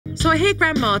So I hear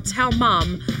Grandma tell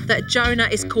Mum that Jonah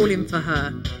is calling for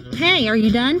her. Hey, are you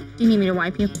done? Do you need me to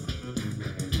wipe you?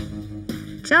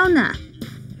 Jonah,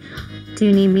 do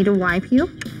you need me to wipe you?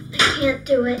 I can't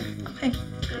do it. Okay,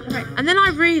 all right. And then I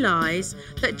realise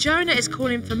that Jonah is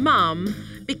calling for Mum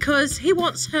because he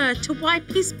wants her to wipe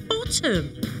his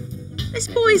bottom. This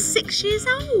boy's 6 years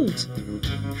old.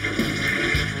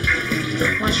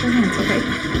 Wash your hands, okay?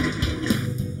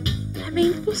 I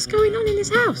mean, what's going on in this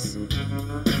house?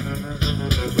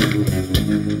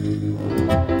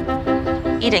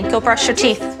 Eden, go brush your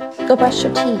teeth. Go brush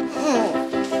your teeth.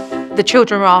 The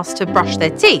children were asked to brush their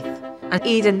teeth, and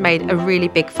Eden made a really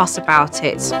big fuss about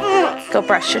it. Go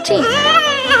brush your teeth.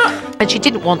 And she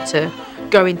didn't want to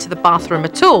go into the bathroom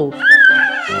at all.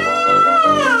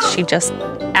 She just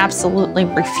absolutely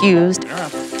refused.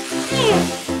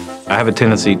 I have a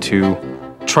tendency to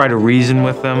try to reason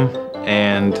with them,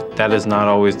 and that is not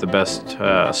always the best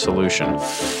solution.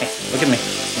 Hey, look at me.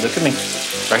 Look at me.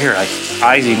 Right here,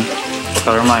 eyes Eden. What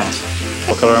color are my eyes?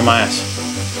 What color are my eyes?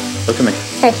 Look at me.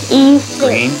 Okay,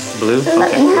 Green, blue,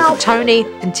 okay. Tony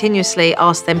continuously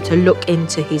asked them to look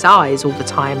into his eyes all the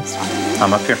time.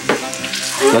 I'm up here.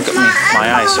 Look at me.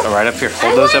 My eyes are right up here.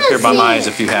 Hold those up here by my eyes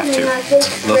if you have to.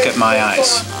 Look at my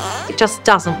eyes. It just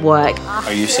doesn't work.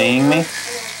 Are you seeing me?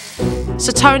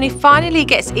 So Tony finally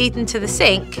gets Eden to the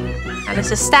sink, and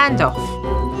it's a standoff.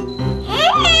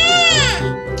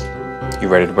 You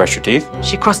ready to brush your teeth?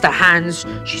 She crossed her hands.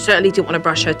 She certainly didn't want to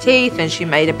brush her teeth, and she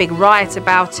made a big riot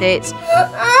about it.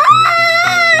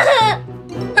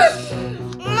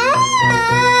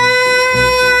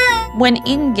 When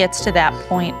Eden gets to that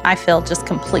point, I feel just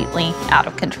completely out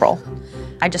of control.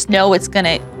 I just know it's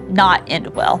gonna not end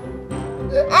well.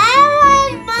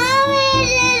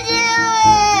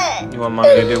 You want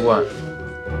mommy to do what?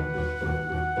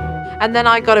 And then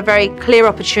I got a very clear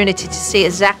opportunity to see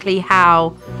exactly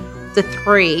how the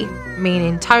three,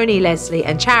 meaning Tony, Leslie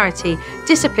and Charity,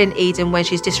 discipline Eden when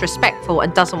she's disrespectful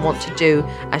and doesn't want to do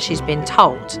as she's been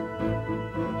told.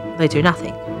 They do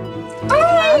nothing.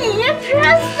 you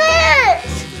press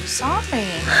it! Sorry.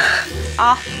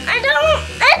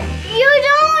 You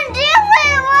don't do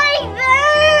it like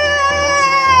that!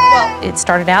 Well, it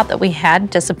started out that we had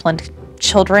disciplined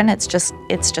children. It's just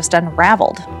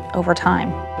unraveled over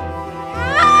time.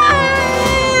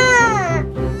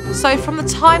 So from the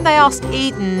time they asked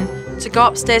Eden to go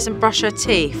upstairs and brush her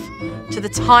teeth to the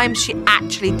time she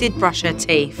actually did brush her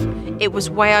teeth, it was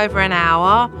way over an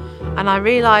hour, and I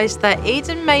realised that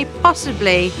Eden may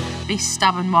possibly be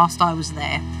stubborn whilst I was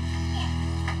there.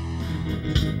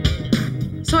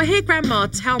 So I hear Grandma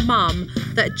tell Mum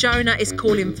that Jonah is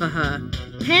calling for her.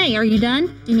 Hey, are you done?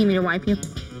 Do you need me to wipe you?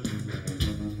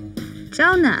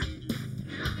 Jonah,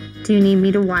 do you need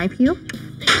me to wipe you?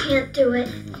 I can't do it.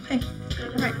 Okay.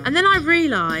 Right. And then I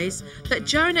realise that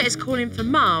Jonah is calling for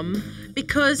Mum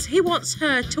because he wants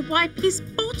her to wipe his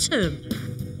bottom.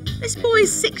 This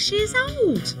boy's 6 years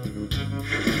old.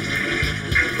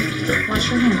 Wash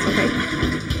your hands, okay?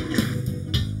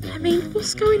 I mean,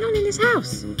 what's going on in this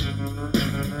house?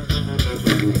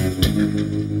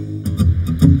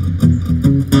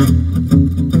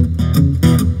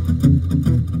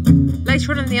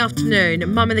 Later on in the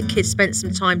afternoon, Mum and the kids spent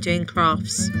some time doing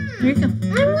crafts. Here you go.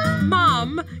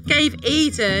 Mum gave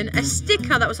Eden a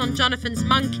sticker that was on Jonathan's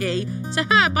monkey to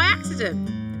her by accident,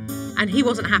 and he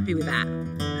wasn't happy with that.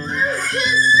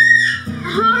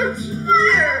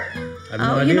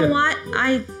 Oh, you know what?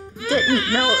 I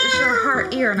didn't know it was your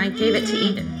heart ear, and I gave it to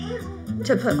Eden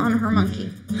to put on her monkey.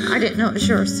 I didn't know it was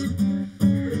yours.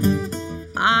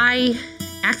 I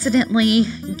accidentally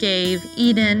gave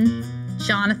Eden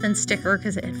Jonathan's sticker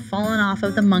because it had fallen off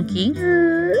of the monkey.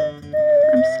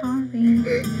 I'm sorry.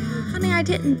 Honey, I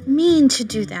didn't mean to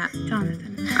do that,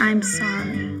 Jonathan. I'm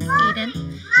sorry. Eden,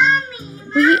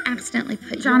 we accidentally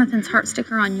put Jonathan's heart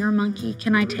sticker on your monkey.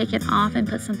 Can I take it off and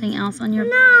put something else on your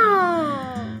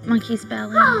monkey's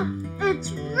belly?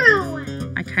 It's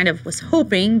ruined. I kind of was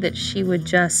hoping that she would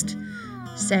just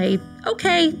say,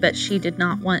 okay, but she did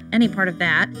not want any part of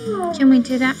that. Can we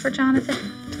do that for Jonathan,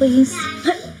 please?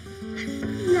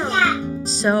 No.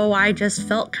 So I just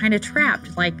felt kind of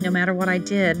trapped, like no matter what I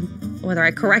did, whether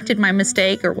I corrected my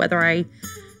mistake or whether I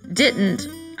didn't,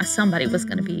 somebody was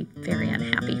going to be very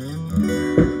unhappy.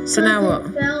 So now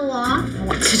what? Fell off.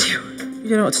 What to do?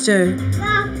 You don't know what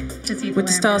to do with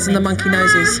the stars and the monkey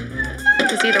noses.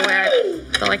 Because either way, I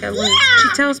felt like I lose. She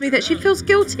tells me that she feels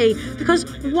guilty because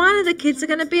one of the kids are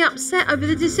going to be upset over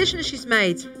the decision she's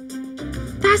made.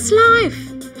 That's life.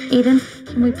 Eden,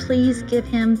 can we please give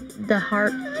him the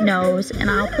heart nose, and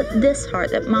I'll put this heart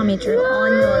that Mommy drew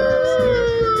on your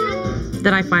nose.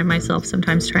 that I find myself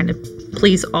sometimes trying to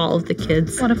please all of the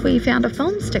kids. What if we found a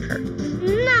phone sticker?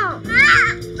 No.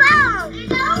 Phone.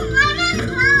 Phone.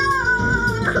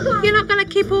 You're not going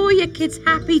to keep all your kids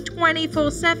happy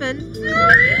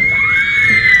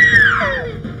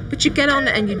 24/7. But you get on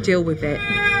it and you deal with it.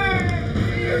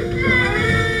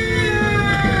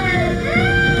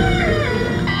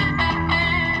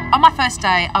 On my first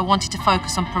day, I wanted to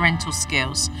focus on parental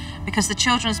skills because the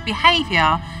children's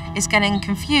behaviour is getting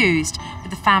confused with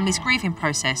the family's grieving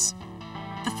process.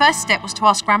 The first step was to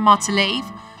ask Grandma to leave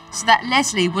so that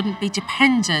Leslie wouldn't be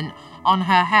dependent on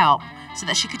her help, so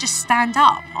that she could just stand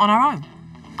up on her own.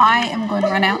 I am going to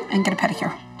run out and get a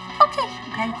pedicure. Okay,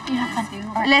 you have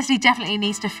fun. Leslie definitely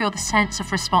needs to feel the sense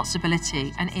of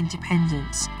responsibility and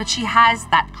independence, but she has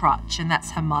that crutch, and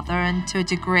that's her mother, and to a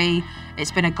degree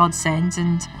it's been a godsend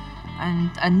and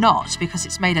not, because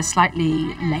it's made her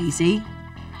slightly lazy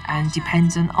and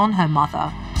dependent on her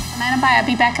mother. Amanda, bye. I'll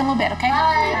be back in a little bit, okay?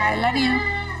 Bye. I love you.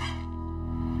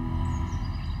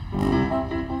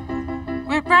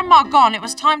 With Grandma gone, it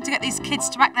was time to get these kids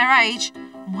to act their age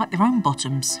and wipe their own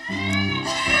bottoms.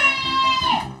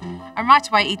 And right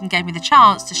away, Eden gave me the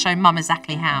chance to show Mum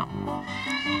exactly how.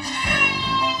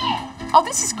 Oh,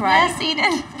 this is great. Yes,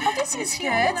 Eden. Oh, this is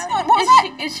good. What What was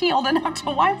that? Is she old enough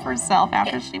to wipe herself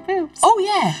after she poops? Oh,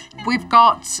 yeah. We've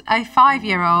got a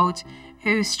 5-year-old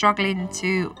who's struggling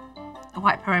to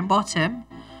wipe her own bottom.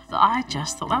 I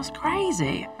just thought that was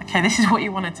crazy. Okay, this is what you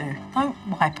want to do. Don't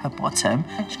wipe her bottom.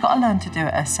 She's got to learn to do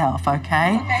it herself,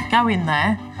 okay? Go in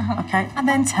there, okay? And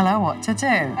then tell her what to do,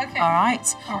 all right?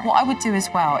 What I would do as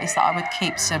well is that I would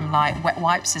keep some, like, wet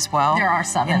wipes as well. There are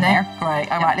some in there.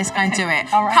 Great. All right, let's go and do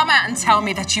it. All right. Come out and tell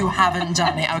me that you haven't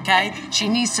done it, okay? She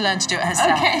needs to learn to do it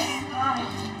herself. Okay.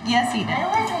 Yes, Eden.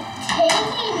 Why was it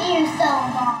taking you so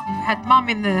long? Had Mum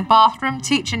in the bathroom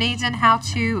teaching Eden how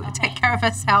to take care of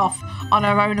herself on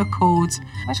her own accord,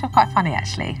 which was quite funny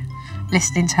actually,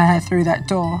 listening to her through that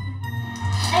door.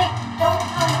 I don't know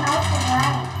how to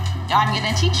write. I'm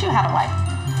going to teach you how to wipe.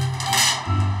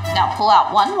 Now pull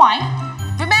out one wipe.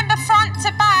 Remember, front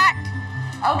to back.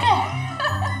 Okay.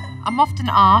 I'm often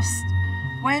asked,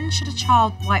 when should a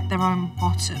child wipe their own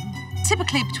bottom?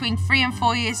 Typically between 3 and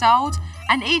 4 years old,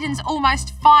 and Eden's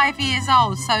almost 5 years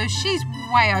old, so she's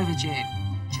way overdue. Do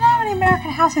you know how many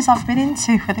American houses I've been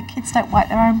into where the kids don't wipe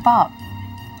their own butt?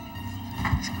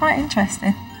 It's quite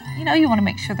interesting. You know, you want to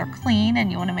make sure they're clean,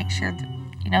 and you want to make sure that,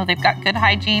 you know, they've got good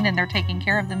hygiene and they're taking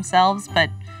care of themselves, but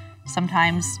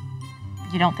sometimes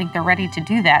you don't think they're ready to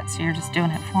do that, so you're just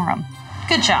doing it for them.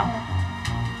 Good job.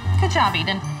 Good job,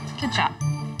 Eden. Good job.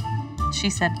 She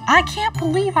said, I can't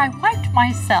believe I wiped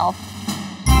myself.